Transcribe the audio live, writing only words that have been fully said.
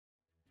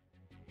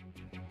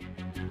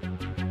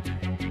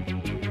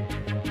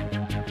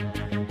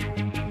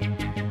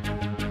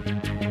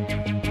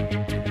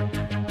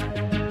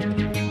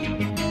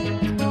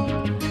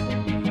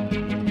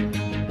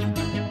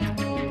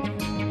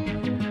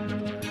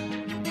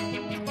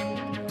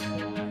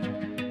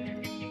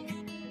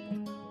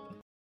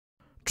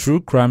True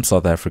Crime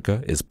South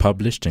Africa is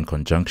published in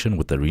conjunction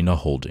with Arena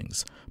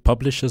Holdings,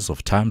 publishers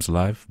of Times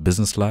Live,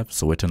 Business Live,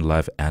 Sowetan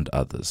Live, and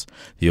others.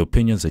 The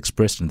opinions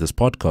expressed in this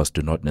podcast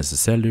do not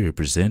necessarily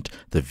represent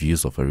the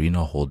views of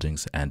Arena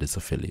Holdings and its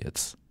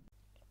affiliates.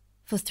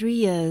 For 3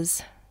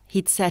 years,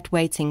 he'd sat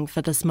waiting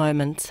for this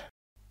moment,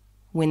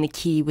 when the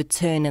key would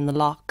turn in the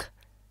lock,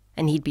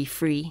 and he'd be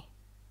free.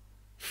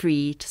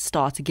 Free to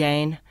start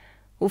again,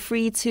 or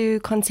free to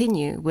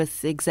continue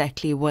with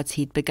exactly what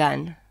he'd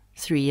begun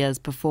 3 years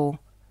before.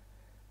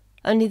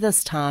 Only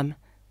this time,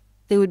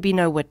 there would be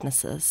no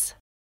witnesses,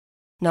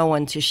 no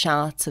one to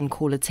shout and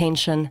call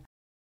attention.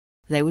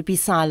 They would be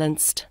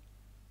silenced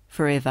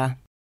forever.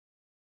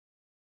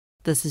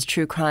 This is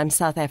True Crime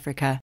South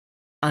Africa.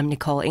 I'm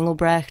Nicole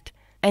Engelbrecht,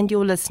 and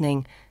you're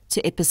listening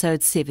to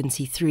episode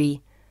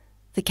 73,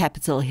 The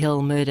Capitol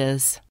Hill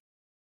Murders.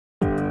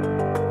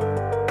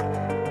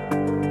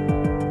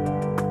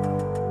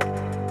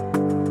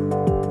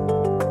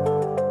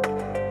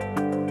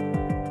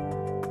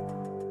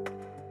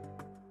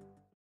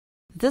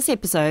 This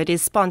episode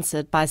is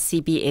sponsored by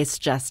CBS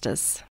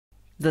Justice.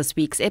 This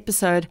week's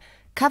episode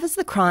covers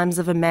the crimes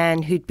of a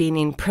man who'd been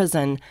in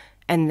prison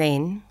and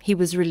then he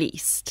was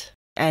released.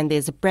 And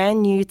there's a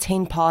brand new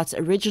 10-part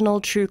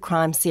original true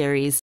crime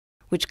series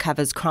which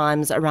covers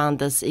crimes around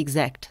this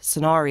exact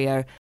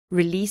scenario,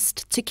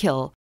 Released to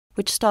Kill,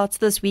 which starts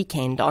this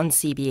weekend on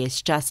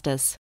CBS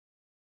Justice.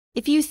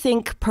 If you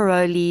think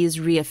parolees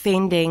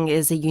reoffending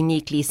is a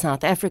uniquely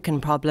South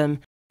African problem,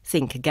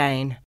 think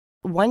again.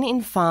 1 in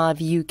 5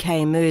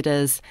 UK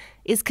murders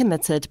is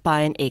committed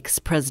by an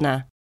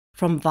ex-prisoner.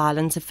 From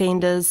violent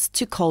offenders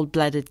to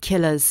cold-blooded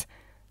killers,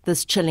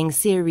 this chilling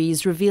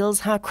series reveals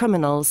how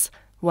criminals,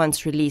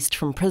 once released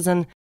from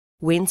prison,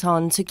 went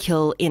on to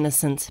kill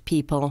innocent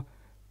people,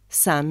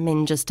 some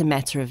in just a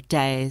matter of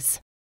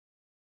days.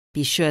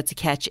 Be sure to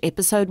catch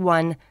episode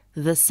 1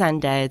 this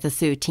Sunday, the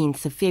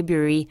 13th of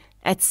February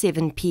at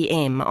 7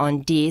 p.m.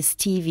 on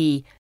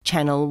DSTV,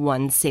 channel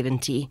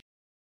 170.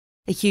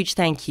 A huge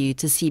thank you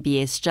to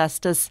CBS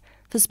Justice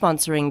for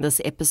sponsoring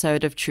this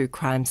episode of True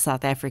Crime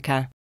South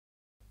Africa.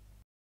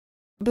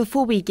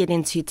 Before we get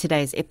into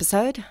today's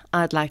episode,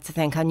 I'd like to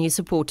thank our new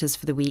supporters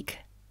for the week.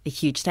 A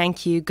huge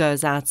thank you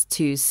goes out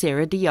to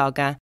Sarah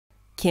Diaga,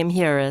 Kim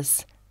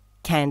Harris,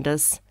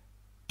 Candace,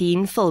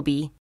 Dean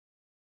Philby,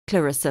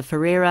 Clarissa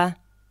Ferreira,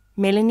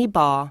 Melanie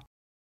Barr,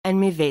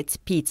 and Mivette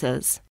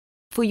Peters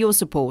for your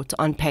support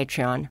on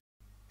Patreon.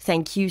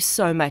 Thank you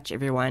so much,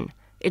 everyone.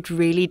 It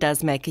really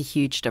does make a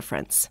huge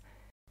difference.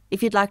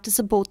 If you'd like to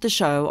support the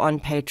show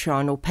on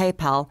Patreon or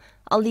PayPal,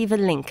 I'll leave a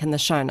link in the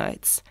show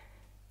notes.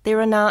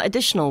 There are now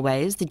additional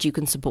ways that you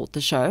can support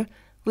the show,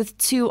 with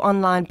 2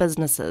 online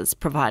businesses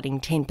providing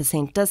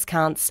 10%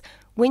 discounts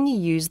when you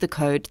use the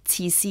code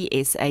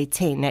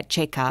TCSA10 at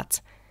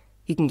checkout.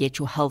 You can get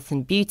your health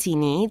and beauty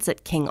needs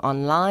at King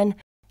Online,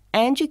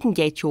 and you can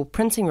get your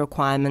printing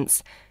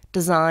requirements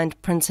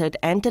designed, printed,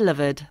 and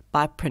delivered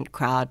by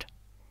PrintCrowd.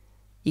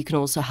 You can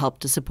also help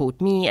to support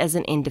me as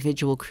an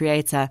individual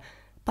creator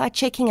by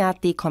checking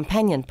out the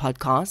companion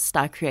podcast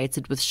I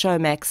created with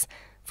Showmax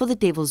for the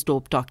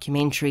Devilsdorp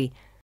documentary,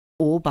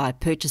 or by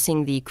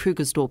purchasing the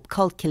Krugersdorp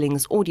Cult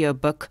Killings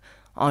audiobook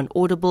on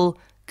Audible,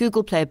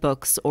 Google Play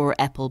Books, or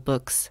Apple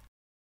Books.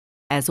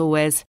 As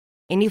always,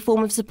 any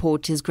form of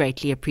support is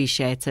greatly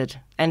appreciated,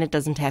 and it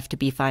doesn't have to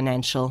be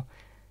financial.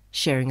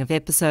 Sharing of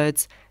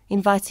episodes,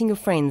 inviting your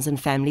friends and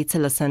family to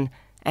listen,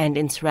 and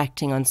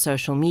interacting on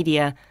social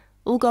media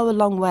all go a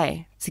long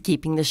way to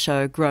keeping the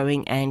show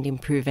growing and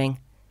improving.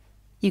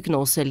 You can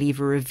also leave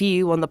a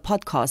review on the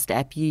podcast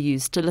app you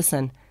use to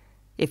listen.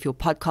 If your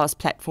podcast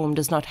platform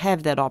does not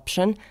have that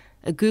option,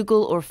 a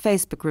Google or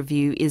Facebook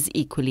review is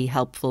equally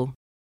helpful.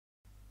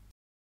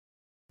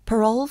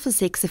 Parole for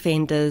sex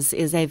offenders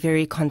is a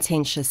very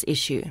contentious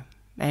issue,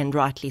 and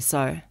rightly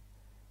so.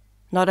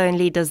 Not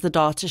only does the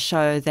data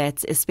show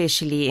that,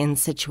 especially in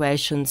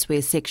situations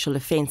where sexual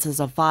offences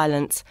are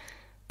violent,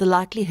 the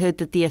likelihood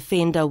that the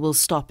offender will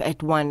stop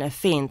at one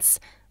offence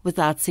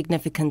without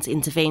significant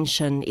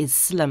intervention is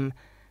slim.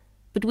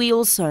 But we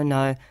also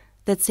know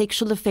that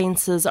sexual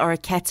offences are a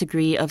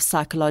category of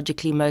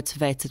psychologically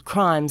motivated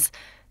crimes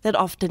that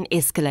often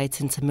escalate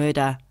into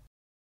murder.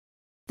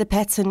 The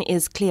pattern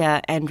is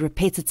clear and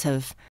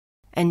repetitive,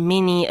 and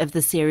many of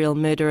the serial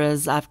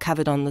murderers I've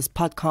covered on this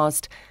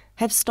podcast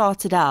have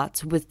started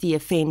out with the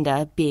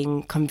offender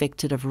being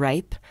convicted of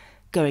rape,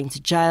 going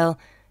to jail,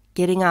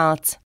 getting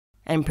out,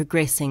 and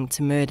progressing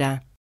to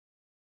murder.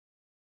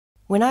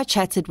 When I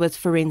chatted with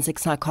forensic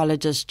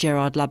psychologist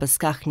Gerard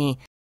Labuschagne,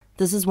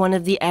 this is one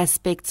of the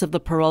aspects of the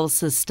parole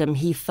system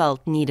he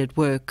felt needed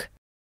work.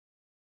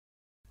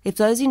 If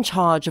those in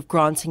charge of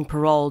granting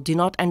parole do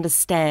not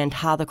understand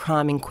how the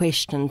crime in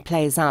question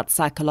plays out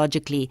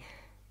psychologically,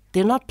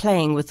 they're not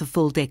playing with a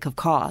full deck of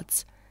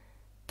cards.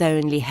 They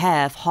only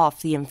have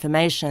half the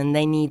information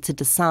they need to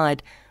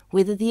decide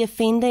whether the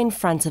offender in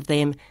front of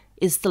them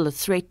is still a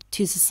threat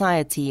to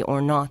society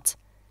or not.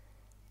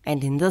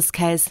 And in this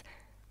case,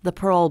 the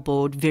parole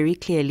board very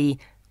clearly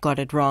got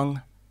it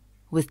wrong,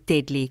 with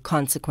deadly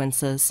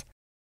consequences.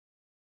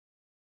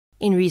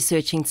 In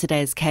researching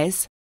today's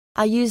case,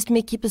 I used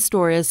Mickey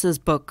Pistorius's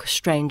book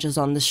Strangers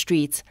on the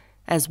Street,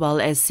 as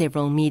well as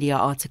several media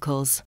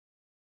articles.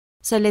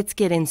 So let's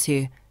get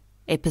into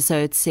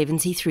episode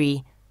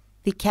 73,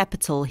 The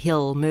Capitol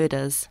Hill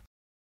Murders.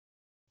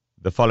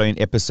 The following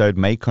episode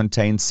may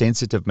contain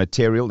sensitive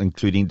material,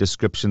 including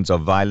descriptions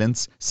of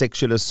violence,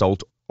 sexual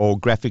assault, or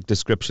graphic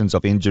descriptions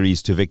of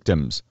injuries to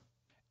victims.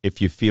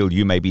 If you feel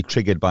you may be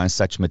triggered by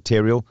such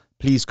material,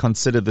 please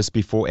consider this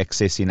before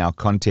accessing our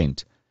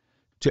content.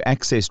 To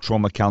access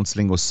trauma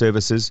counseling or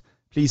services,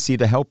 please see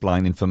the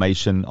helpline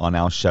information on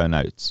our show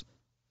notes.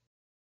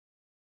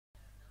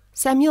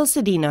 Samuel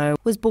Cedino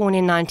was born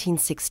in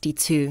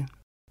 1962.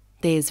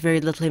 There's very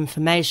little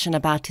information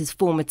about his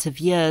formative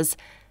years,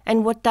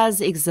 and what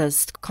does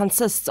exist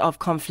consists of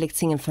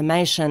conflicting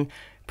information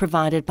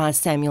provided by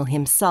Samuel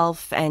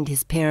himself and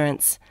his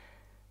parents.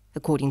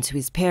 According to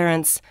his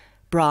parents,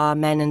 Bra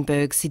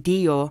Manenberg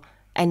Cedillo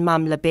and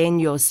Mam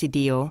Labenyo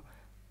Cedillo,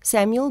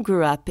 Samuel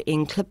grew up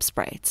in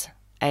Klipspruit,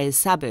 a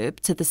suburb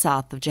to the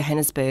south of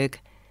Johannesburg.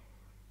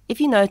 If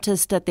you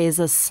notice that there's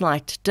a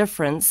slight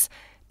difference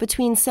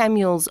between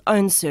Samuel's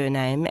own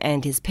surname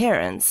and his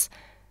parents',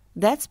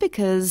 that's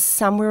because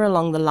somewhere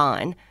along the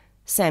line,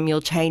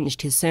 Samuel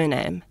changed his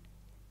surname.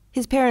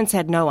 His parents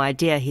had no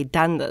idea he'd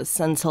done this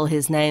until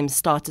his name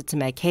started to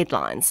make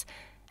headlines,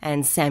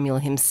 and Samuel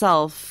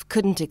himself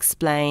couldn't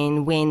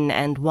explain when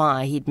and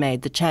why he'd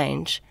made the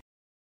change.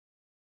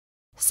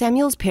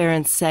 Samuel's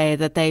parents say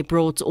that they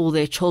brought all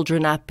their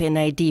children up in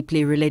a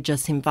deeply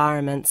religious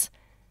environment,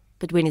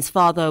 but when his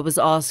father was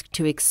asked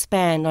to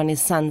expand on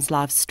his son's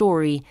life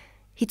story,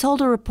 he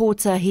told a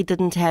reporter he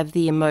didn't have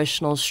the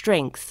emotional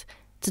strength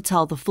to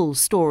tell the full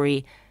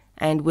story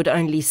and would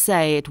only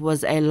say it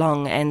was a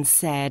long and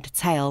sad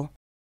tale.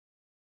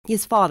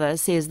 His father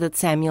says that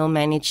Samuel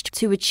managed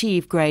to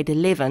achieve grade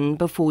 11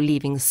 before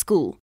leaving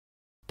school,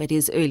 but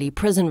his early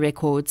prison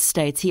records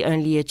state he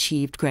only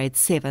achieved grade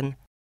 7.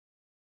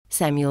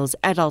 Samuel's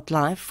adult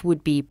life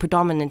would be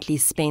predominantly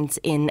spent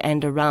in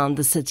and around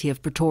the city of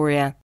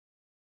Pretoria.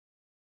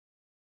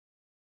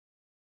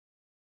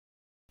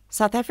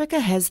 South Africa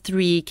has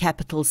 3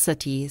 capital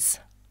cities,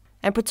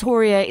 and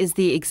Pretoria is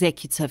the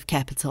executive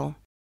capital.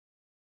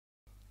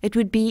 It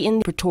would be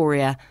in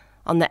Pretoria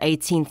on the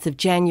 18th of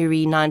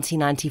January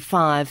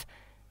 1995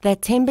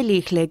 that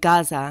Thembelihle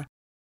Gaza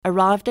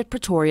arrived at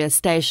Pretoria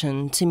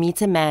Station to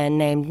meet a man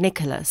named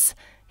Nicholas,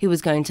 who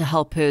was going to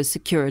help her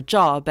secure a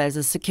job as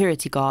a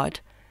security guard.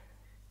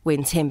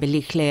 When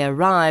Thembelihle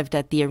arrived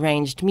at the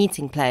arranged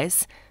meeting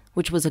place,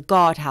 which was a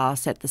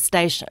guardhouse at the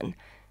station,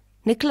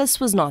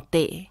 Nicholas was not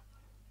there.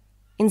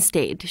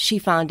 Instead, she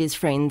found his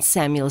friend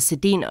Samuel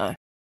Cedino,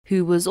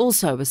 who was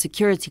also a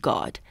security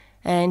guard,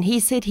 and he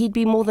said he'd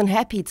be more than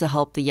happy to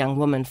help the young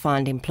woman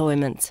find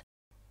employment.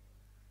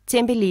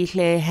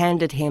 Thembelihle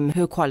handed him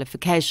her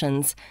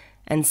qualifications,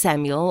 and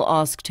Samuel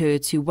asked her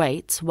to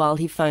wait while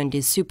he phoned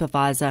his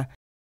supervisor.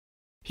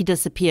 He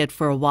disappeared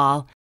for a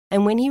while,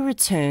 and when he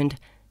returned,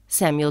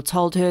 Samuel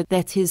told her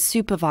that his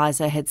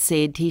supervisor had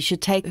said he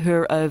should take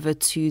her over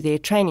to their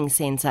training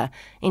centre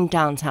in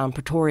downtown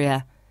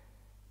Pretoria.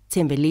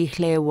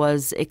 Thembelihle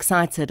was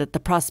excited at the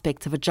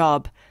prospect of a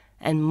job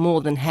and more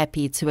than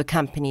happy to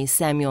accompany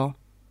Samuel.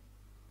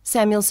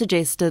 Samuel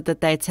suggested that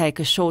they take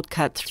a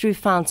shortcut through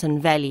Fountain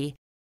Valley,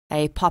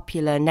 a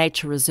popular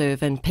nature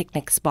reserve and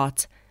picnic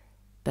spot,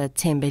 but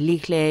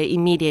Thembelihle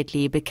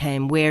immediately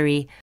became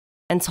wary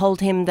and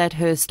told him that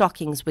her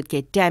stockings would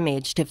get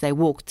damaged if they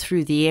walked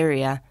through the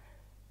area.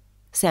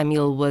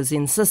 Samuel was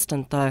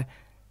insistent, though,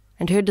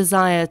 and her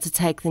desire to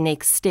take the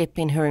next step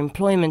in her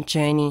employment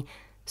journey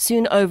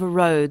soon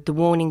overrode the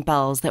warning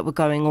bells that were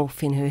going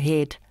off in her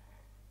head.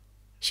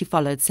 She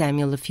followed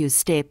Samuel a few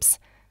steps,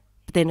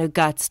 but then her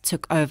gut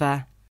took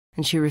over,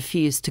 and she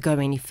refused to go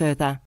any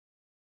further.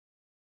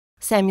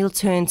 Samuel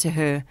turned to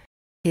her,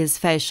 his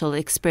facial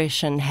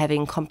expression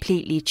having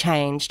completely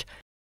changed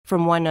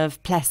from one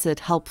of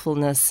placid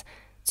helpfulness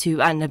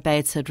to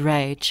unabated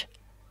rage.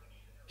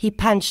 He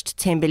punched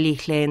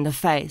Thembelihle in the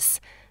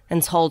face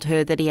and told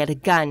her that he had a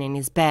gun in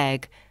his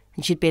bag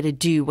and she'd better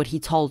do what he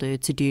told her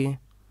to do.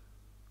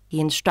 He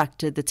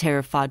instructed the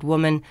terrified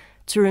woman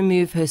to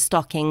remove her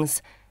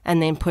stockings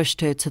and then pushed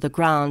her to the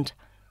ground,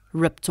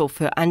 ripped off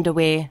her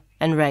underwear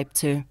and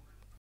raped her.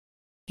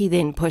 He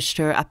then pushed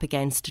her up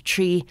against a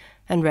tree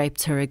and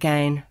raped her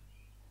again.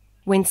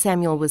 When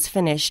Samuel was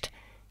finished,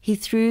 he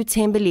threw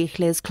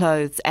Thembelihle's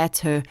clothes at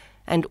her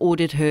and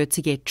ordered her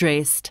to get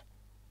dressed.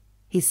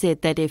 He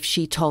said that if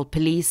she told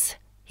police,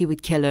 he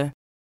would kill her.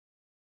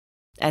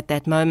 At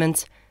that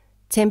moment,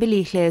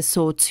 Thembelihle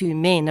saw 2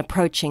 men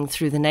approaching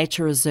through the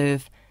nature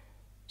reserve.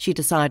 She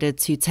decided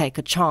to take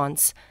a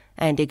chance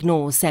and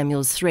ignore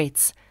Samuel's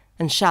threats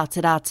and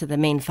shouted out to the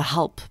men for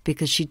help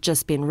because she'd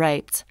just been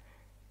raped.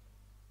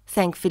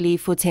 Thankfully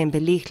for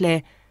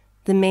Thembelihle,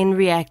 the men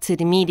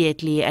reacted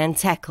immediately and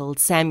tackled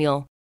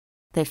Samuel.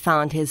 They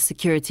found his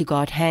security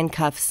guard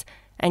handcuffs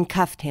and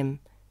cuffed him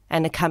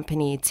and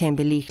accompanied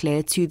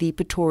Thembelihle to the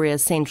Pretoria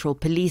Central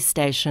Police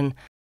Station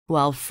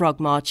while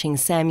frog-marching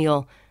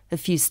Samuel a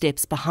few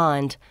steps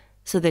behind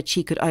so that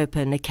she could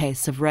open a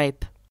case of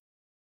rape.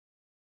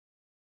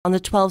 On the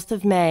 12th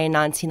of May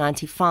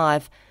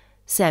 1995,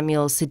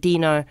 Samuel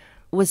Sedino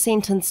was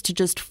sentenced to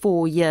just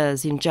 4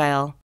 years in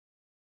jail.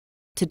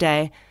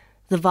 Today,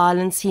 the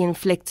violence he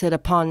inflicted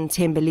upon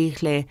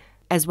Thembelihle,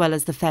 as well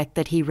as the fact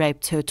that he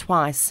raped her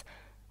twice,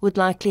 would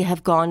likely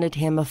have garnered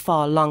him a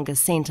far longer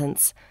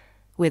sentence.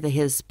 Whether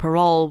his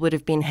parole would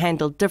have been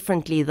handled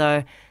differently,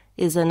 though,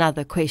 is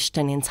another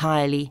question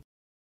entirely.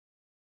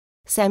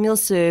 Samuel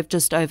served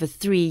just over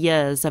 3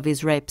 years of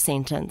his rape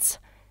sentence.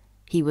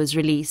 He was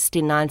released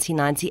in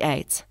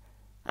 1998,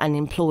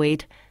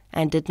 unemployed,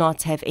 and did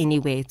not have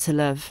anywhere to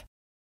live.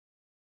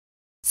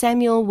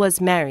 Samuel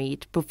was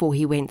married before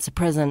he went to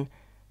prison,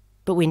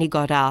 but when he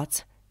got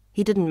out,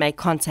 he didn't make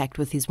contact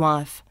with his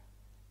wife.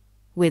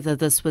 Whether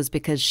this was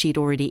because she'd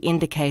already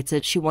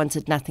indicated she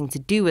wanted nothing to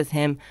do with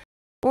him,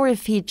 or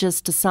if he'd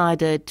just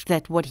decided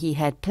that what he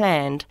had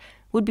planned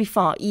would be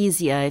far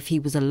easier if he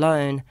was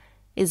alone,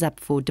 is up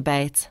for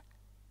debate.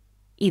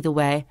 Either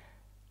way,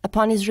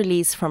 upon his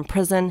release from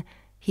prison,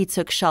 he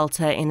took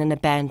shelter in an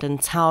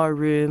abandoned tower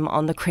room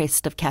on the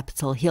crest of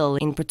Capitol Hill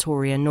in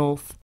Pretoria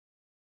North.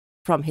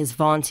 From his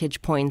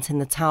vantage point in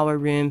the tower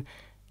room,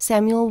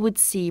 Samuel would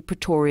see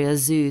Pretoria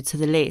Zoo to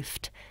the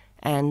left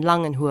and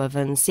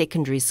Langenhoven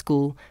Secondary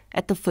School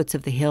at the foot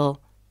of the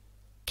hill.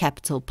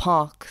 Capitol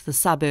Park, the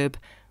suburb,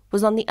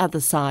 was on the other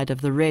side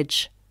of the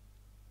ridge.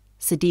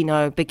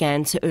 Sedino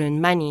began to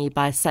earn money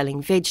by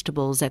selling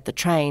vegetables at the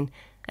train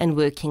and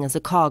working as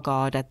a car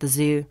guard at the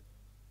zoo.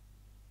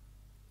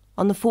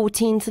 On the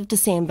 14th of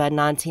December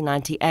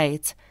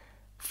 1998,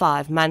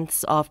 5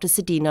 months after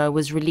Sedino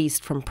was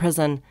released from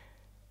prison,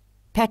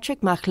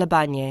 Patrick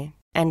Machlabanye,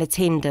 an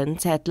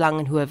attendant at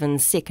Langenhoven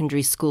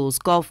Secondary School's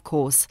golf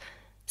course,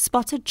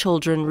 spotted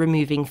children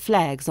removing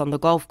flags on the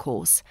golf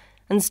course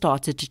and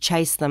started to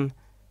chase them.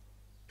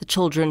 The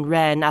children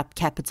ran up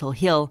Capitol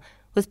Hill,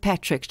 with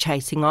Patrick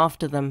chasing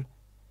after them.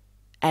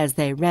 As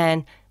they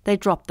ran, they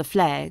dropped the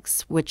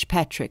flags, which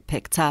Patrick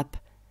picked up.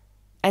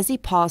 As he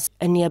passed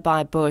a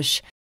nearby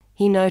bush,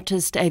 he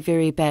noticed a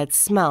very bad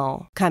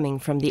smell coming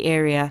from the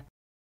area.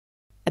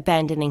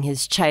 Abandoning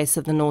his chase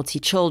of the naughty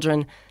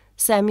children,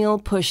 Samuel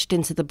pushed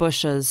into the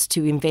bushes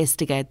to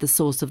investigate the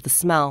source of the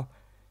smell.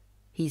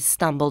 He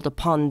stumbled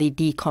upon the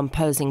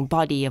decomposing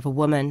body of a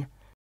woman.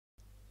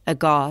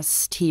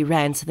 Aghast, he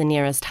ran to the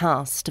nearest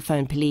house to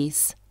phone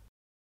police.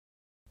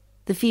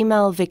 The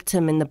female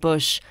victim in the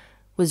bush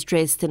was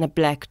dressed in a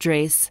black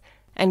dress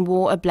and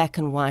wore a black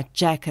and white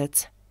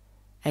jacket.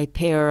 A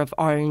pair of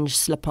orange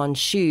slip-on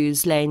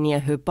shoes lay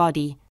near her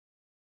body.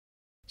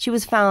 She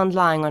was found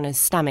lying on her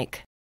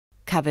stomach,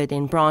 covered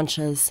in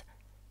branches.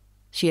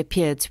 She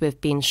appeared to have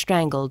been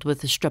strangled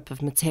with a strip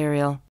of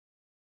material.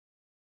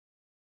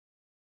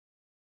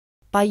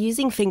 By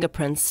using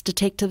fingerprints,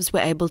 detectives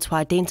were able to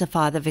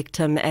identify the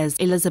victim as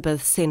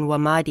Elizabeth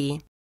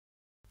Senwamadi.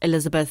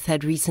 Elizabeth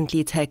had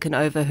recently taken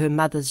over her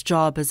mother's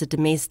job as a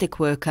domestic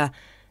worker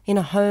in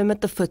a home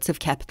at the foot of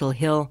Capitol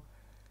Hill.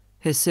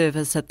 Her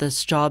service at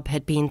this job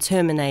had been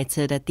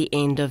terminated at the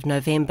end of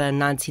November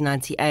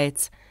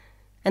 1998,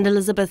 and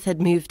Elizabeth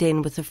had moved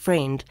in with a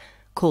friend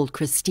called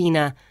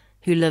Christina,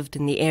 who lived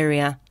in the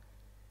area.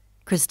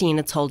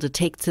 Christina told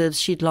detectives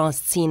she'd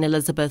last seen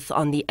Elizabeth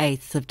on the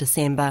 8th of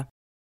December.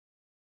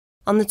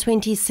 On the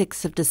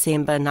 26th of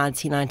December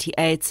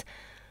 1998,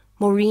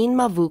 Maureen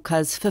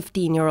Mavuka's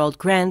 15-year-old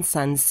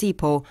grandson,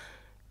 Sipho,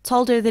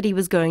 told her that he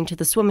was going to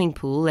the swimming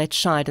pool at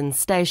Scheiden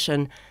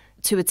Station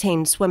to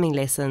attend swimming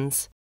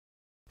lessons.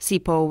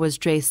 Sipho was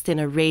dressed in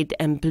a red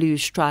and blue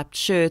striped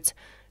shirt,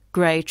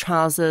 grey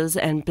trousers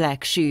and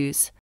black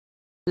shoes.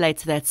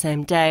 Later that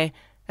same day,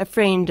 a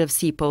friend of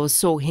Sipho's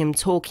saw him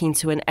talking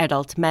to an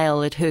adult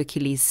male at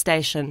Hercules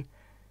Station.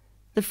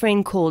 The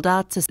friend called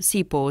out to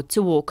Sipho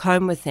to walk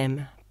home with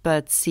him,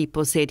 but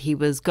Sipho said he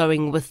was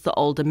going with the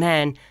older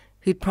man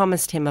who'd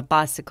promised him a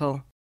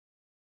bicycle.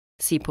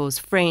 Sipho's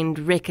friend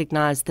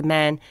recognized the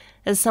man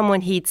as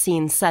someone he'd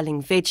seen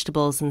selling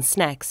vegetables and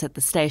snacks at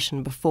the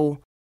station before.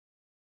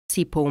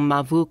 Sipho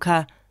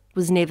Mavuka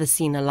was never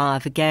seen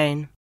alive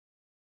again.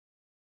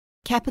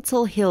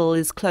 Capitol Hill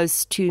is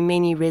close to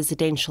many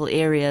residential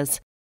areas,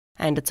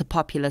 and it's a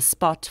popular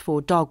spot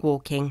for dog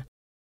walking.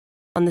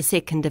 On the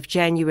 2nd of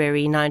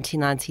January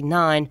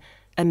 1999,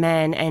 a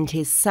man and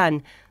his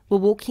son were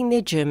walking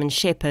their German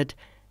Shepherd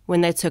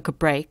when they took a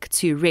break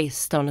to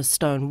rest on a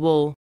stone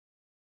wall.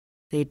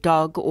 Their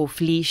dog, off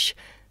leash,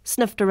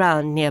 sniffed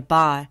around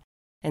nearby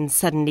and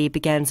suddenly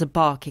began to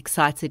bark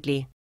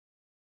excitedly.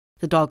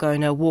 The dog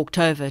owner walked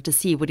over to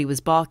see what he was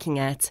barking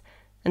at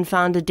and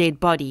found a dead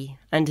body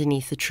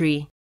underneath a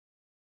tree.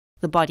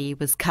 The body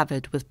was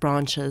covered with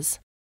branches.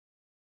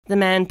 The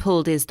man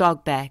pulled his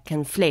dog back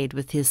and fled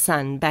with his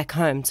son back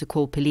home to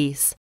call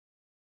police.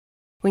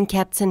 When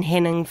Captain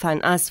Henning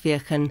van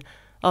Aswegen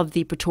of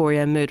the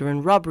Pretoria Murder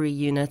and Robbery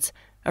Unit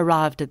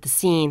arrived at the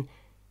scene,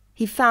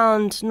 he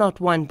found not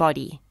one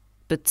body,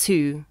 but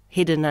 2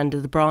 hidden under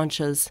the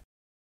branches.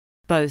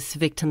 Both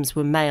victims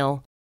were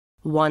male.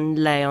 One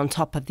lay on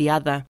top of the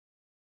other.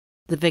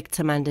 The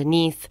victim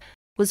underneath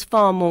was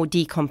far more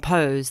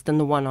decomposed than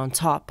the one on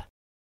top.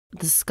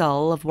 The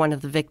skull of one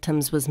of the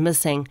victims was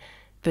missing,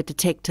 but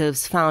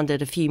detectives found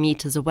it a few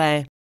meters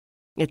away.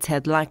 It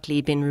had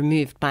likely been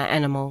removed by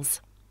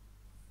animals.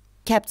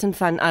 Captain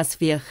van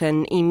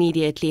Aswegen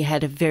immediately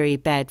had a very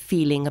bad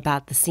feeling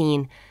about the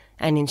scene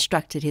and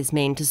instructed his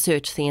men to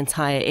search the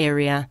entire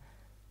area.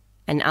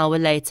 An hour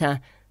later,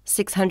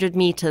 600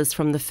 meters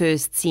from the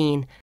first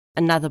scene,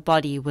 another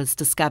body was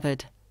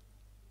discovered.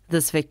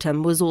 This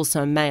victim was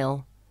also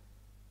male.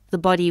 The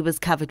body was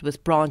covered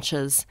with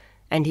branches,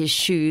 and his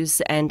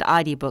shoes and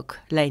ID book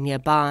lay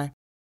nearby.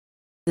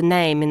 The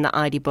name in the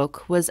ID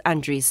book was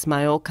Andries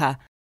Majorca,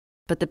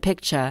 but the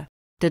picture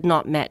did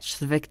not match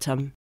the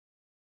victim.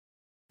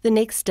 The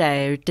next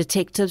day,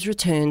 detectives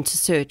returned to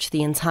search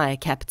the entire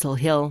Capitol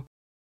Hill.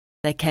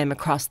 They came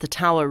across the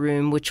tower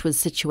room, which was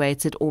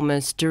situated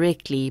almost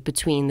directly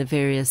between the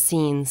various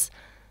scenes.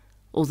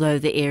 Although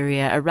the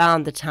area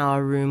around the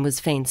tower room was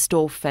fenced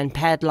off and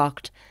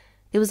padlocked,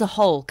 there was a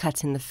hole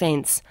cut in the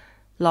fence,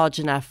 large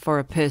enough for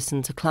a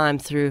person to climb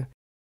through.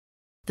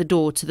 The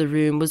door to the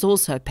room was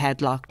also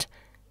padlocked,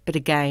 but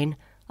again,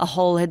 a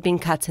hole had been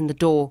cut in the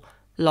door,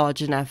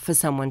 large enough for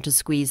someone to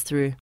squeeze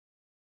through.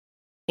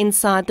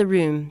 Inside the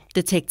room,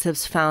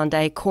 detectives found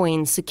a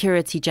coin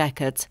security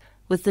jacket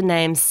with the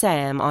name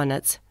Sam on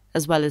it,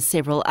 as well as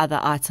several other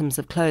items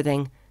of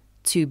clothing,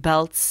 2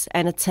 belts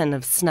and a tin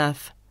of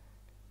snuff.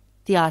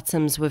 The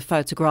items were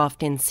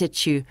photographed in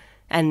situ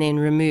and then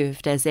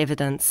removed as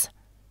evidence.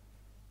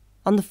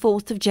 On the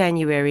 4th of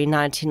January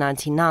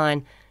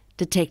 1999,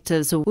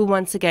 detectives were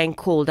once again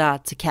called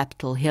out to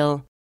Capitol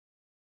Hill.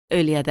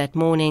 Earlier that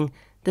morning,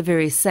 the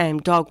very same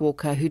dog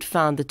walker who'd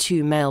found the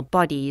 2 male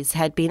bodies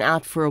had been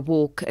out for a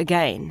walk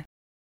again,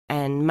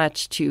 and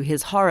much to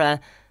his horror,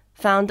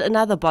 found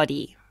another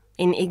body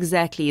in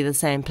exactly the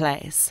same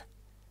place.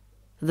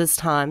 This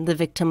time the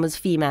victim was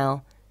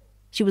female.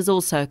 She was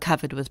also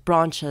covered with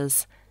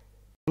branches.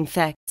 In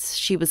fact,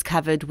 she was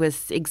covered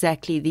with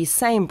exactly the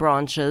same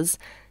branches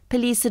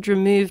police had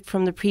removed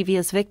from the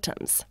previous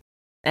victims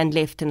and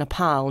left in a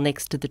pile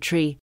next to the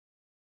tree.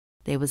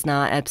 There was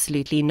now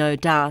absolutely no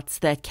doubt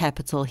that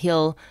Capitol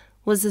Hill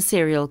was a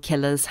serial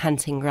killer's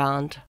hunting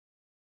ground.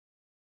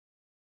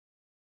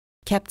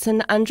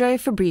 Captain Andre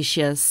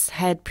Fabricius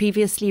had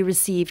previously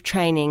received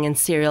training in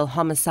serial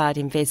homicide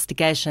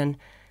investigation,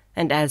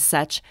 and as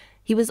such,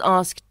 he was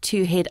asked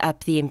to head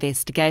up the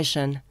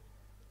investigation.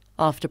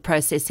 After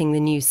processing the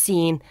new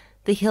scene,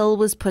 the hill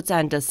was put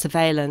under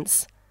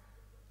surveillance.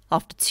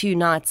 After 2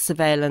 nights'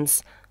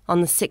 surveillance,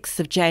 on the 6th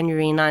of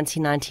January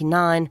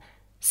 1999,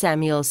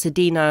 Samuel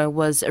Cedino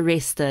was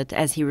arrested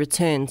as he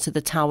returned to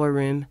the tower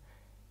room.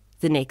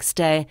 The next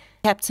day,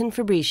 Captain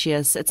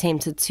Fabricius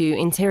attempted to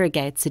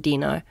interrogate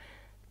Cedino,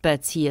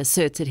 but he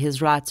asserted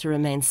his right to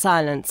remain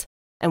silent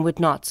and would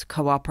not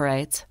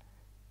cooperate.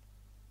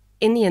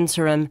 In the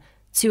interim,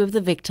 2 of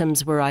the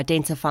victims were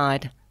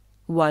identified.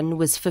 One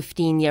was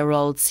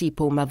 15-year-old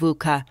Sipho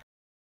Mavuka.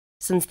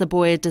 Since the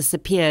boy had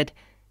disappeared,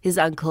 his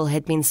uncle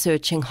had been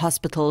searching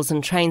hospitals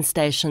and train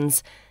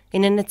stations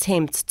in an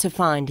attempt to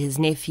find his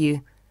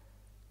nephew.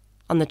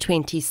 On the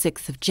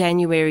 26th of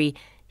January,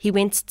 he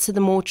went to the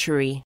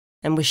mortuary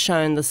and was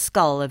shown the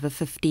skull of a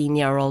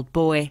 15-year-old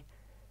boy.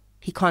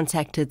 He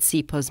contacted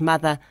Sipho's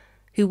mother,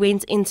 who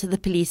went into the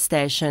police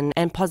station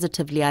and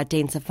positively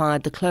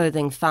identified the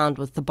clothing found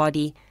with the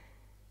body.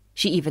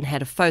 She even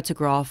had a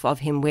photograph of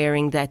him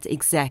wearing that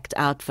exact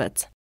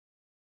outfit.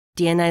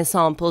 DNA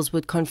samples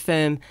would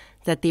confirm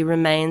that the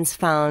remains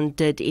found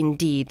did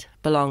indeed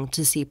belong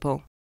to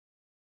Sipho.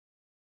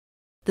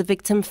 The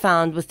victim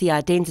found with the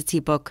identity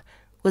book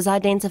was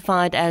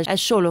identified as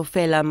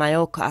Sholofela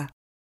Majorca.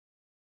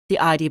 The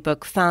ID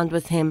book found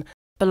with him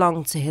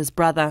belonged to his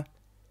brother.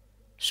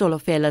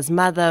 Sholofela's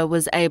mother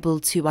was able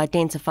to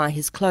identify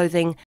his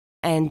clothing,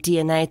 and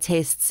DNA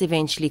tests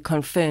eventually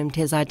confirmed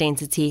his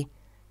identity.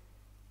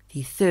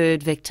 The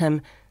third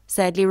victim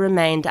sadly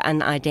remained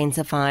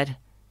unidentified.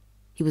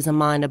 He was a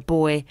minor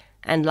boy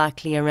and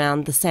likely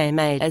around the same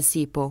age as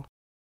Sipho.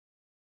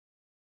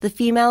 The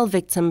female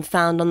victim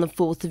found on the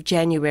 4th of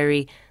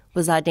January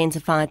was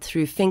identified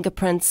through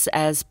fingerprints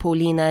as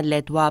Paulina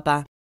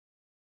Ledwaba.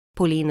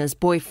 Paulina's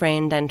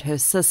boyfriend and her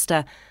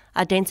sister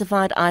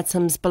identified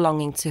items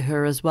belonging to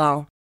her as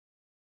well.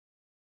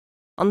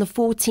 On the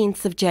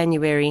 14th of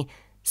January,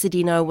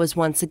 Cedino was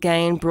once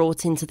again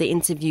brought into the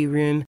interview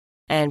room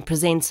and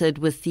presented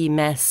with the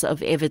mass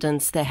of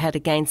evidence they had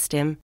against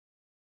him.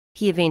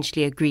 He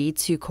eventually agreed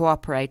to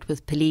cooperate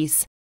with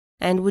police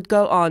and would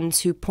go on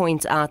to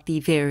point out the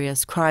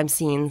various crime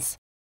scenes.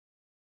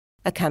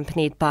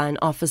 Accompanied by an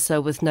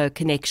officer with no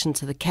connection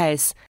to the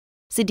case,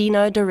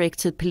 Cedino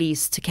directed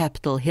police to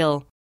Capitol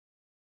Hill.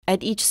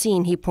 At each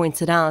scene he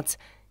pointed out,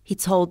 he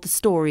told the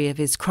story of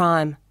his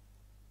crime.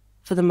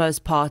 For the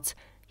most part,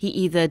 he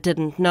either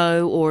didn't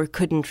know or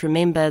couldn't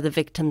remember the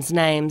victims'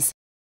 names,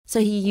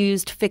 so he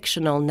used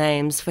fictional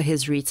names for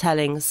his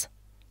retellings.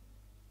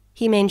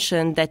 He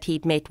mentioned that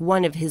he'd met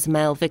one of his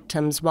male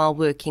victims while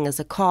working as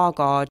a car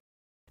guard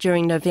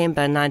during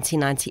November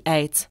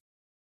 1998.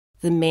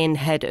 The men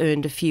had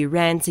earned a few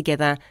rand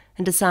together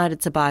and decided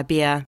to buy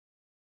beer.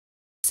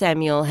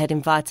 Samuel had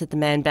invited the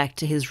man back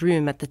to his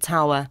room at the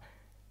tower.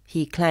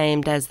 He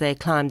claimed as they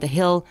climbed the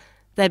hill,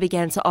 they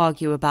began to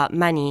argue about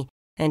money,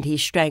 and he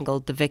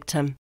strangled the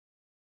victim.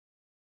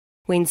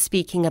 When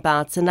speaking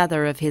about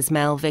another of his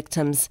male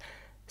victims,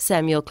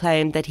 Samuel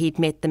claimed that he'd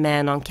met the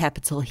man on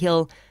Capitol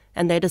Hill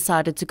and they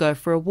decided to go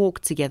for a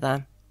walk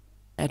together.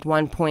 At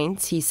one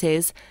point, he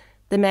says,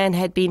 the man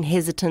had been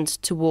hesitant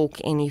to walk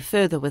any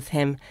further with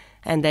him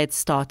and they'd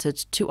started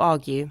to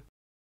argue.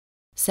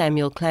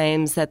 Samuel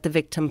claims that the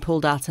victim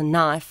pulled out a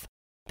knife,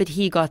 but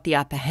he got the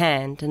upper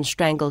hand and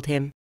strangled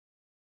him.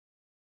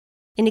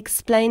 In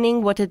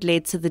explaining what had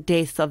led to the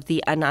death of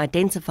the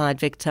unidentified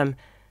victim,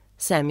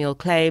 Samuel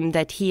claimed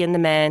that he and the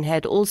man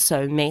had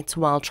also met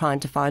while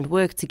trying to find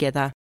work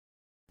together.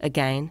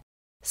 Again,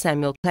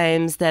 Samuel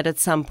claims that at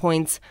some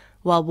point,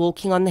 while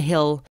walking on the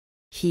hill,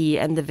 he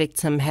and the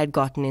victim had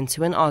gotten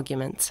into an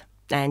argument,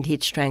 and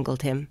he'd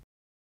strangled him.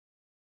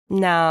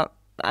 Now,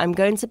 I'm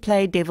going to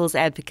play devil's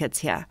advocate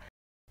here,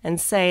 and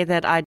say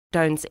that I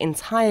don't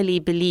entirely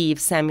believe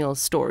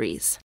Samuel's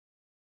stories.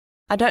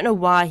 I don't know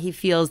why he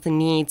feels the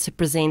need to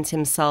present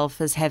himself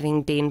as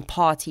having been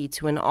party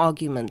to an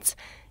argument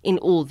in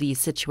all these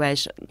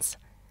situations.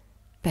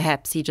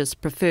 Perhaps he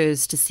just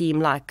prefers to seem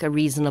like a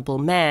reasonable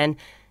man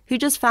who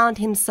just found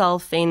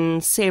himself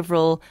in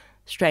several,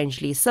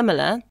 strangely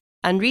similar,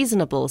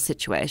 unreasonable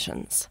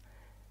situations.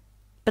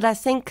 But I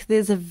think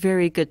there's a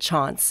very good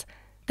chance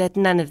that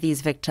none of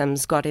these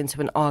victims got into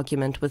an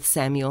argument with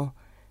Samuel,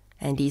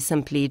 and he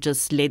simply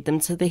just led them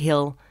to the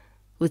hill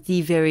with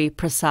the very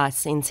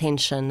precise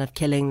intention of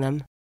killing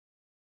them,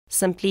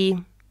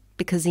 simply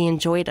because he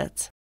enjoyed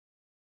it,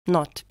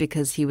 not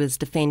because he was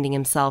defending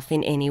himself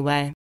in any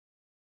way.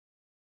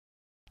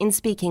 In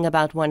speaking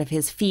about one of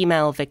his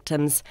female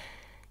victims,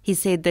 he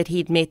said that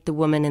he'd met the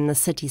woman in the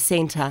city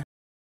centre.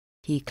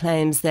 He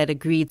claims they'd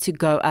agreed to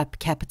go up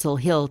Capitol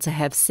Hill to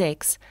have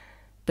sex,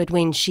 but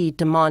when she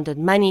demanded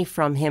money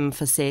from him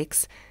for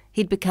sex,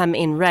 he'd become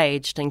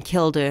enraged and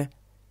killed her.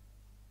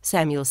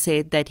 Samuel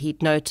said that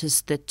he'd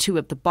noticed that 2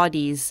 of the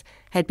bodies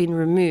had been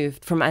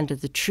removed from under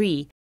the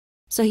tree,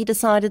 so he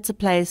decided to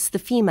place the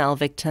female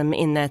victim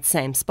in that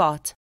same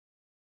spot.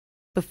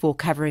 Before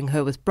covering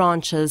her with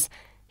branches,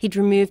 he'd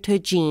removed her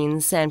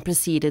jeans and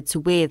proceeded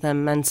to wear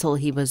them until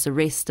he was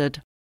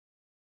arrested.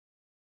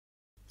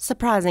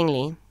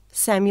 Surprisingly,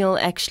 Samuel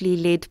actually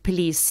led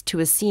police to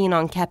a scene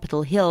on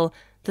Capitol Hill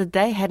that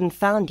they hadn't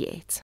found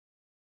yet.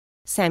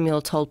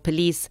 Samuel told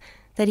police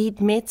that he'd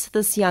met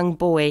this young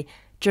boy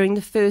during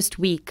the first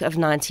week of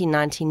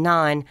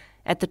 1999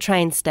 at the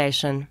train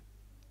station.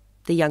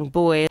 The young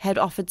boy had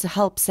offered to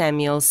help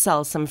Samuel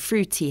sell some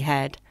fruit he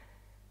had.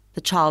 The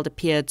child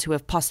appeared to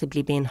have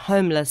possibly been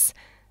homeless,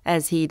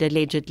 as he'd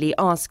allegedly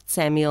asked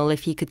Samuel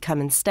if he could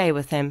come and stay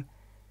with him.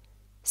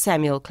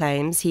 Samuel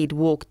claims he'd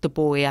walked the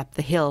boy up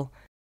the hill.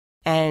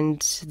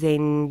 And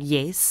then,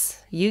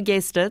 yes, you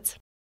guessed it,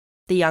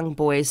 the young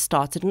boy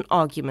started an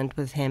argument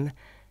with him,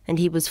 and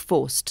he was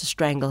forced to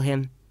strangle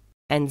him,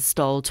 and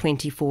stole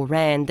 24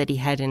 rand that he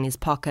had in his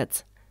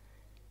pocket.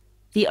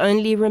 The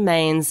only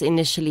remains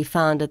initially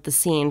found at the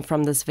scene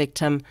from this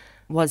victim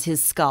was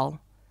his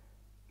skull.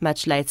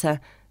 Much later,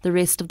 the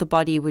rest of the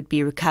body would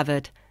be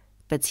recovered,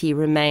 but he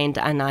remained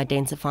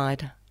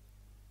unidentified.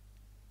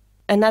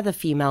 Another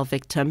female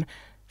victim,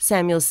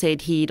 Samuel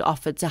said he'd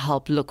offered to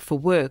help look for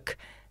work,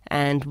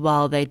 and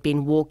while they'd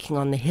been walking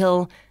on the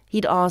hill,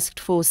 he'd asked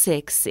for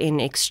sex in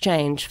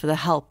exchange for the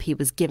help he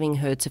was giving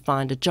her to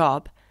find a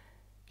job.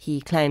 He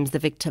claims the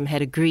victim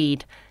had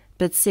agreed,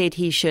 but said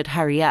he should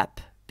hurry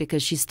up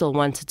because she still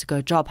wanted to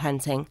go job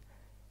hunting.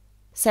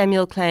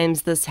 Samuel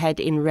claims this had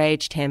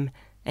enraged him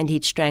and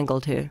he'd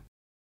strangled her.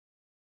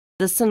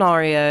 This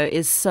scenario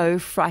is so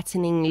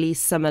frighteningly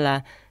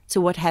similar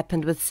to what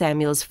happened with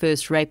Samuel's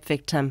first rape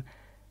victim,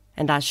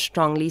 and I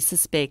strongly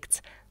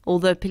suspect,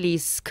 although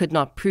police could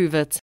not prove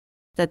it,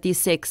 that the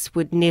sex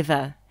would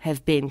never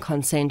have been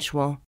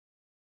consensual.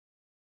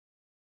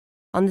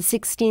 On the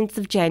 16th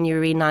of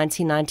January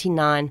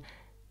 1999,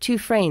 2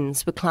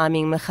 friends were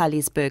climbing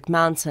Magaliesberg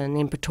Mountain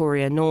in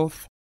Pretoria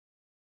North.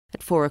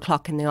 At 4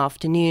 o'clock in the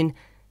afternoon,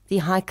 the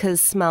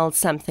hikers smelled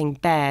something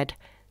bad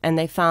and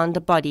they found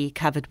a body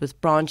covered with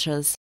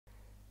branches.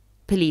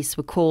 Police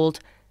were called,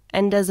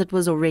 and as it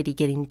was already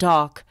getting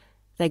dark,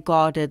 they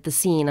guarded the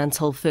scene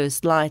until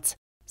first light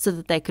so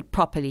that they could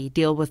properly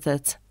deal with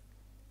it.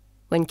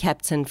 When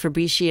Captain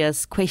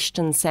Fabricius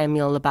questioned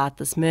Samuel about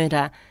this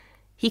murder,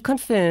 he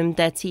confirmed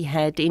that he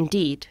had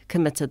indeed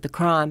committed the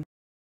crime.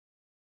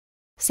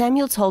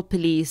 Samuel told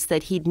police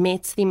that he'd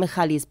met the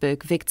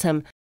Magaliesberg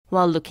victim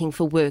while looking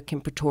for work in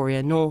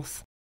Pretoria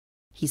North.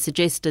 He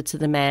suggested to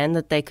the man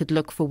that they could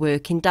look for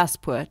work in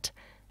Daspoort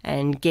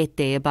and get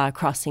there by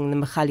crossing the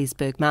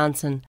Magaliesberg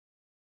Mountain.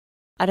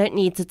 I don't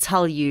need to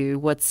tell you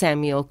what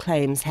Samuel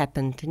claims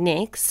happened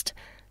next,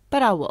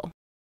 but I will.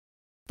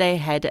 They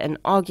had an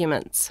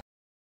argument,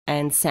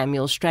 and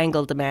Samuel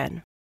strangled the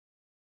man.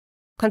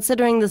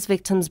 Considering this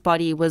victim's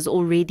body was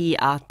already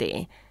out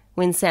there,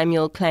 when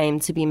Samuel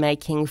claimed to be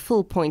making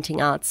full pointing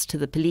outs to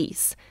the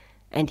police,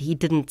 and he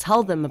didn't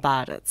tell them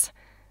about it,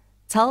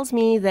 tells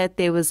me that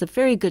there was a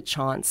very good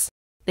chance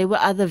there were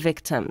other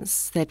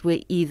victims that were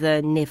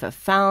either never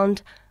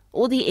found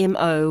or the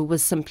MO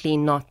was simply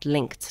not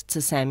linked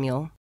to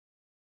Samuel.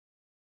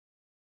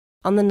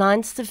 On the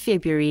 9th of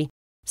February,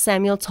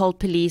 Samuel told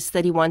police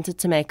that he wanted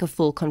to make a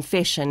full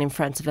confession in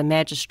front of a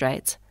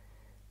magistrate.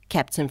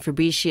 Captain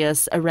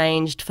Fabricius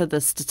arranged for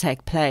this to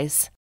take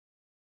place.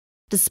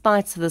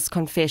 Despite this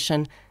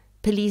confession,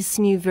 police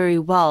knew very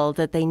well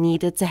that they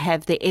needed to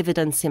have their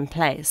evidence in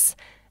place,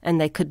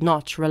 and they could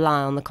not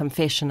rely on the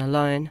confession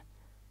alone.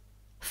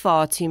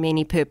 Far too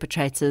many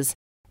perpetrators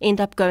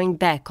end up going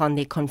back on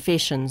their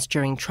confessions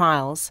during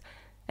trials,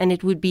 and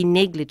it would be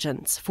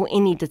negligent for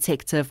any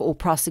detective or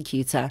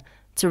prosecutor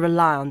to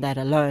rely on that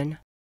alone.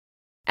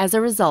 As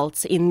a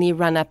result, in the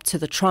run-up to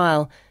the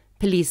trial,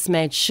 police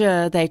made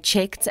sure they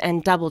checked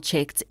and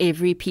double-checked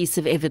every piece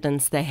of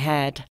evidence they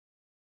had.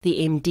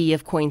 The MD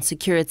of Coin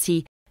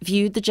Security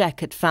viewed the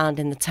jacket found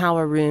in the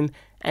tower room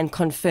and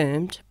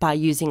confirmed, by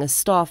using a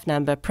staff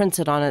number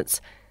printed on it,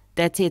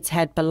 that it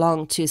had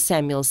belonged to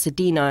Samuel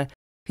Sedino,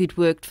 who'd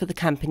worked for the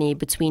company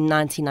between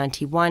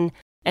 1991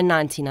 and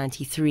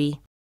 1993.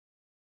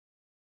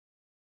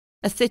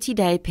 A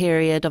 30-day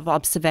period of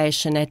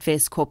observation at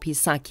Vescorpi's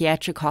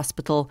psychiatric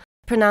hospital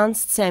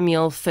pronounced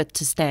Samuel fit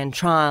to stand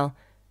trial,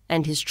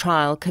 and his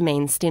trial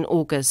commenced in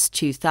August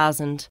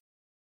 2000.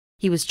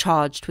 He was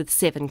charged with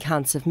 7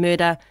 counts of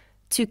murder,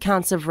 2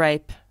 counts of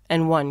rape,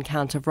 and 1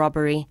 count of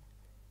robbery.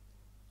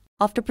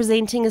 After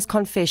presenting his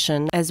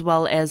confession, as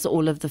well as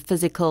all of the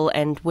physical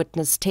and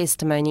witness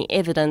testimony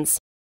evidence,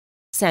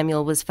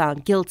 Samuel was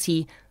found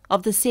guilty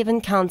of the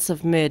 7 counts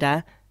of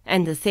murder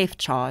and the theft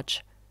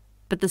charge,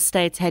 but the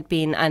state had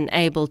been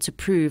unable to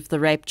prove the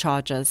rape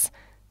charges,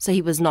 so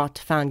he was not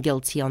found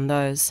guilty on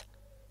those.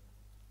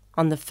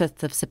 On the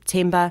 5th of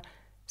September,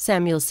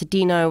 Samuel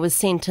Sedino was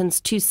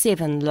sentenced to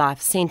 7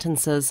 life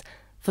sentences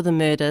for the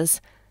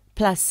murders,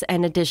 plus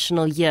an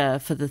additional year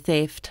for the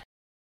theft.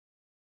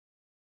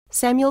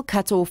 Samuel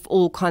cut off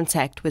all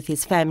contact with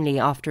his family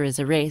after his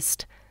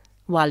arrest.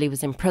 While he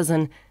was in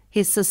prison,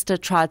 his sister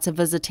tried to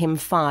visit him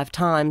 5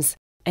 times,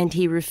 and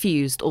he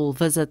refused all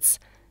visits,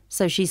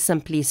 so she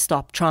simply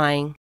stopped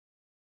trying.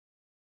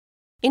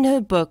 In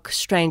her book,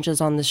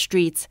 Strangers on the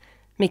Street,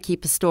 Mickey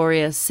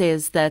Pistorius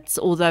says that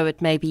although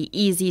it may be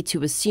easy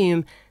to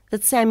assume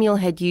that Samuel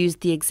had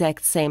used the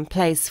exact same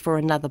place for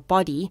another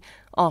body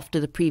after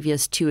the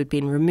previous 2 had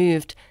been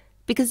removed,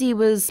 because he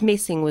was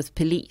messing with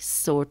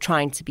police or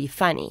trying to be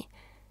funny.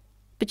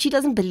 But she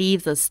doesn't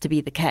believe this to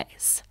be the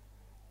case.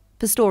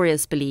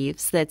 Pistorius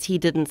believes that he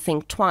didn't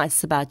think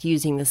twice about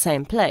using the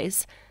same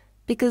place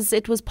because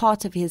it was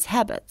part of his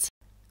habit,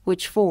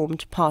 which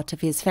formed part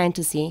of his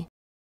fantasy.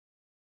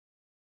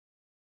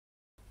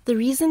 The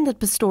reason that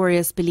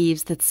Pistorius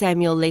believes that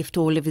Samuel left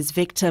all of his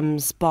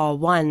victims, bar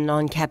 1,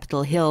 on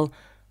Capitol Hill,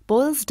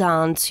 boils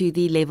down to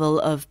the level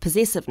of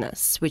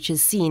possessiveness which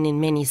is seen in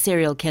many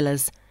serial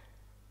killers.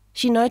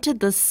 She noted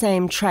this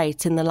same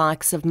trait in the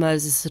likes of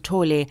Moses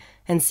Sithole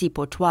and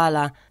Sipho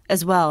Twala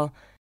as well,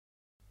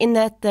 in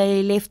that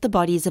they left the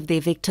bodies of their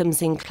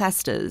victims in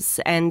clusters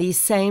and the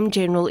same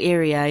general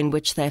area in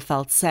which they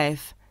felt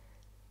safe.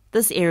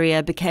 This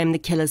area became the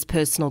killer's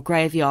personal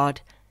graveyard,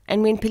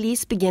 and when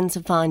police begin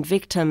to find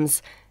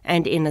victims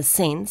and, in a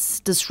sense,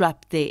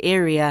 disrupt their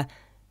area,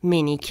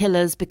 many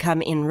killers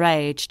become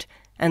enraged,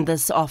 and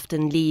this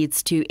often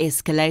leads to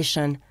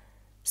escalation,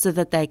 so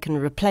that they can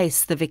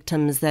replace the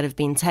victims that have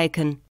been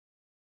taken.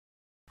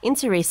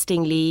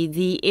 Interestingly,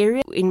 the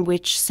area in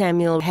which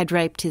Samuel had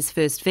raped his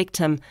first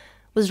victim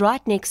was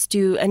right next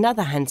to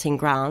another hunting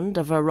ground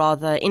of a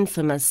rather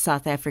infamous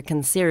South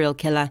African serial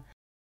killer.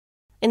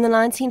 In the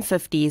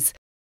 1950s,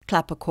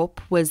 Klapperkop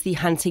was the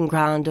hunting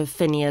ground of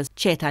Phineas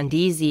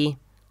Chetandizi,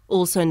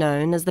 also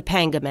known as the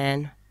Panga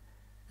Man.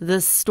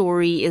 This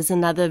story is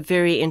another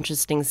very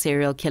interesting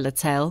serial killer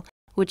tale,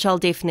 which I'll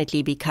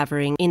definitely be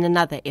covering in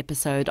another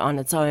episode on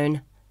its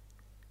own.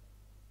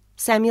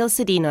 Samuel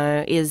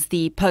Sedino is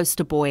the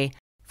poster boy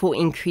for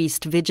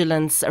increased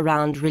vigilance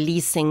around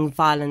releasing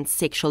violent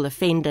sexual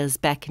offenders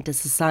back into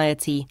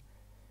society.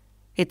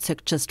 It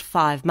took just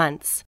 5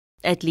 months,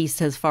 at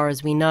least as far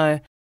as we know,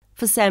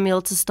 for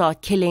Samuel to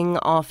start killing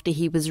after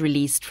he was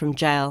released from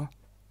jail.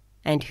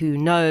 And who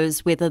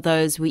knows whether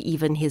those were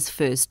even his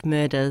first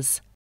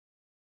murders.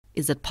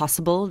 Is it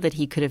possible that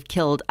he could have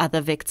killed other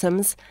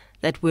victims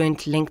that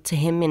weren't linked to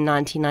him in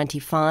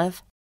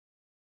 1995?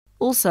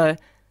 Also,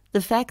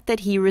 the fact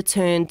that he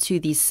returned to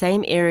the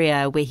same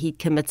area where he'd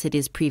committed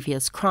his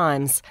previous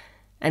crimes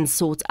and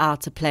sought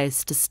out a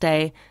place to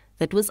stay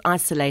that was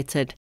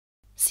isolated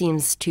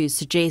seems to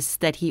suggest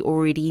that he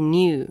already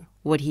knew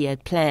what he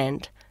had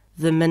planned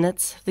the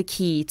minute the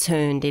key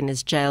turned in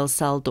his jail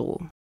cell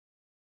door.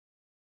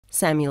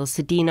 Samuel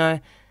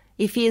Sedino,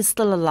 if he is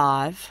still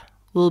alive,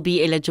 will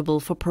be eligible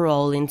for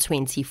parole in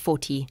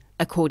 2040,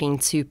 according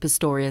to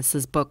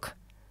Pistorius's book.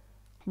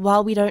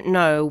 While we don't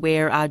know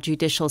where our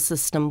judicial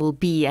system will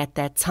be at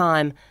that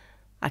time,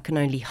 I can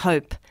only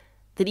hope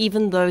that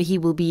even though he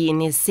will be in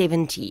his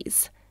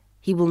 70s,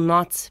 he will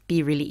not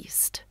be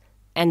released,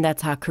 and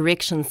that our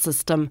correction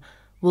system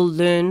will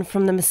learn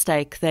from the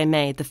mistake they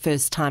made the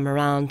first time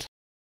around.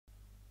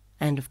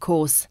 And of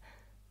course,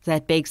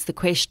 that begs the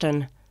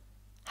question,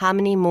 how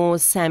many more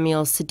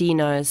Samuel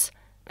Sedinos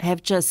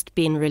have just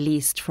been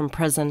released from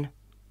prison?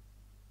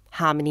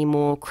 How many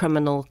more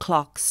criminal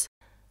clocks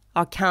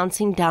are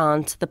counting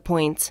down to the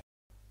point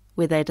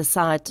where they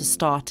decide to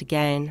start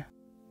again?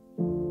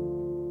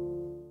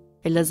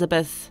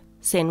 Elizabeth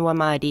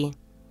Senwamadi,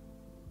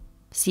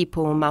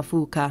 Sipho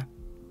Mafuka,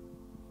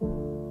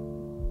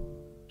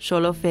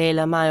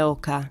 Sholofela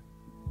Mayoka,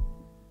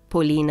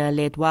 Paulina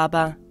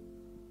Ledwaba,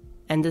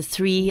 and the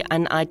 3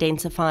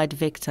 unidentified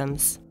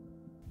victims.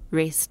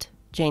 Rest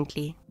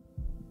gently.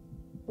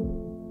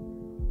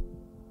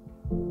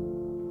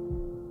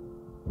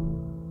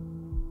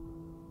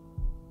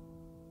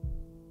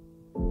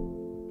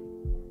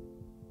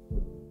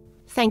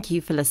 Thank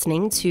you for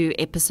listening to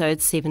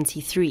episode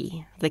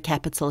 73, The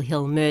Capitol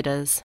Hill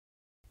Murders.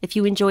 If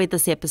you enjoyed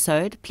this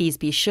episode, please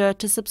be sure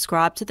to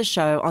subscribe to the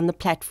show on the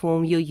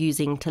platform you're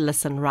using to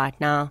listen right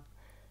now.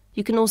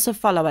 You can also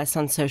follow us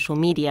on social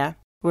media.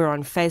 We're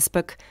on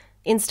Facebook,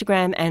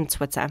 Instagram, and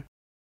Twitter.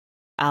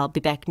 I'll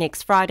be back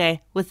next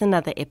Friday with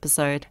another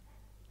episode.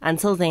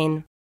 Until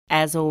then,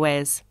 as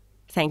always,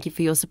 thank you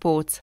for your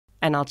support,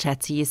 and I'll chat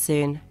to you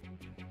soon.